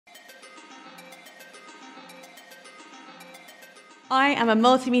I am a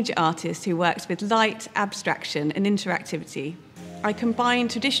multimedia artist who works with light, abstraction and interactivity. I combine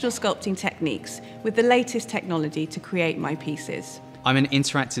traditional sculpting techniques with the latest technology to create my pieces. I'm an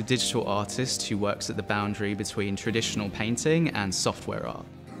interactive digital artist who works at the boundary between traditional painting and software art.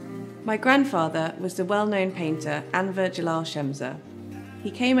 My grandfather was the well-known painter Anwar Jalal Shemza.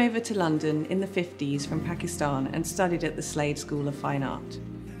 He came over to London in the 50s from Pakistan and studied at the Slade School of Fine Art.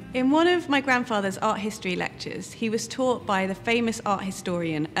 In one of my grandfather's art history lectures, he was taught by the famous art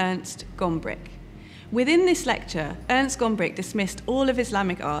historian Ernst Gombrich. Within this lecture, Ernst Gombrich dismissed all of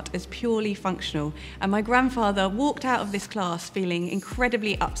Islamic art as purely functional, and my grandfather walked out of this class feeling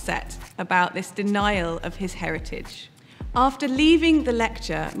incredibly upset about this denial of his heritage. After leaving the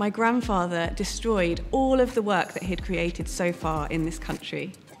lecture, my grandfather destroyed all of the work that he'd created so far in this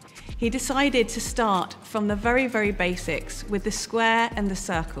country. He decided to start from the very, very basics with the square and the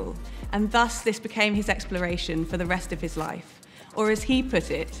circle, and thus this became his exploration for the rest of his life. Or as he put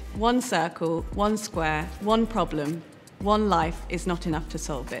it, one circle, one square, one problem, one life is not enough to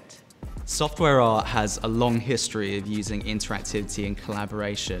solve it. Software art has a long history of using interactivity and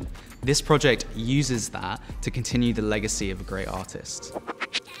collaboration. This project uses that to continue the legacy of a great artist.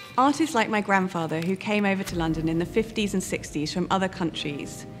 Artists like my grandfather, who came over to London in the 50s and 60s from other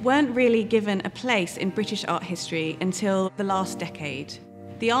countries, weren't really given a place in British art history until the last decade.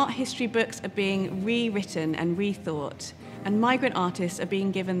 The art history books are being rewritten and rethought, and migrant artists are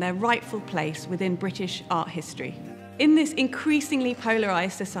being given their rightful place within British art history. In this increasingly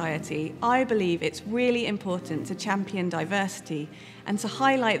polarised society, I believe it's really important to champion diversity and to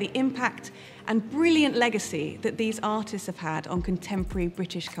highlight the impact and brilliant legacy that these artists have had on contemporary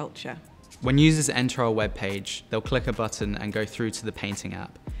British culture. When users enter our webpage, they'll click a button and go through to the painting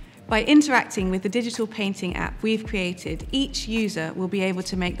app. By interacting with the digital painting app we've created, each user will be able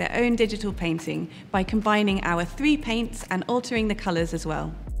to make their own digital painting by combining our 3 paints and altering the colours as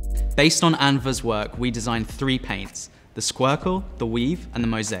well. Based on Anwar's work, we designed 3 paints: the squircle, the weave, and the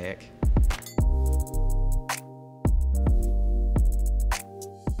mosaic.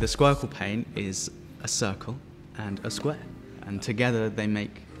 The squircle paint is a circle and a square, and together they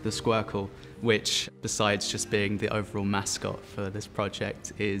make the squircle, which, besides just being the overall mascot for this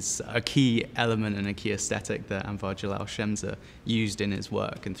project, is a key element and a key aesthetic that Anwar Jalal Shemza used in his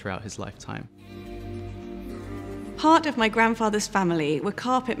work and throughout his lifetime. Part of my grandfather's family were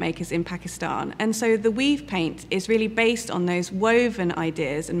carpet makers in Pakistan, and so the weave paint is really based on those woven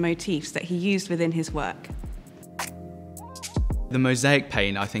ideas and motifs that he used within his work. The mosaic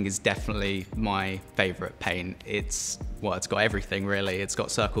paint, I think, is definitely my favourite paint. It's got everything really. It's got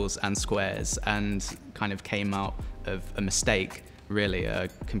circles and squares, and kind of came out of a mistake, really, a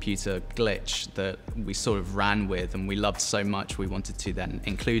computer glitch that we sort of ran with, and we loved so much we wanted to then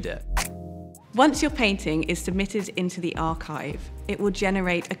include it. Once your painting is submitted into the archive, it will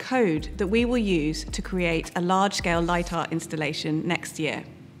generate a code that we will use to create a large-scale light art installation next year.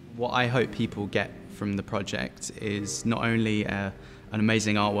 What I hope people get from the project is not only an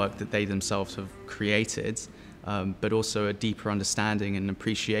amazing artwork that they themselves have created, but also a deeper understanding and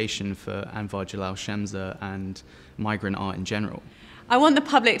appreciation for Anwar Jalal Shemza and migrant art in general. I want the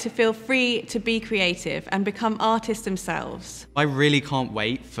public to feel free to be creative and become artists themselves. I really can't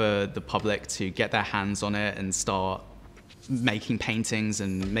wait for the public to get their hands on it and start making paintings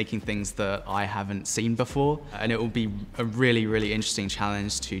and making things that I haven't seen before. And it will be a really, really interesting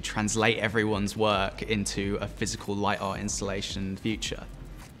challenge to translate everyone's work into a physical light art installation in the future.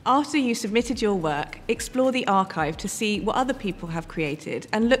 After you submitted your work, explore the archive to see what other people have created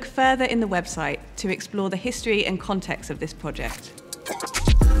and look further in the website to explore the history and context of this project.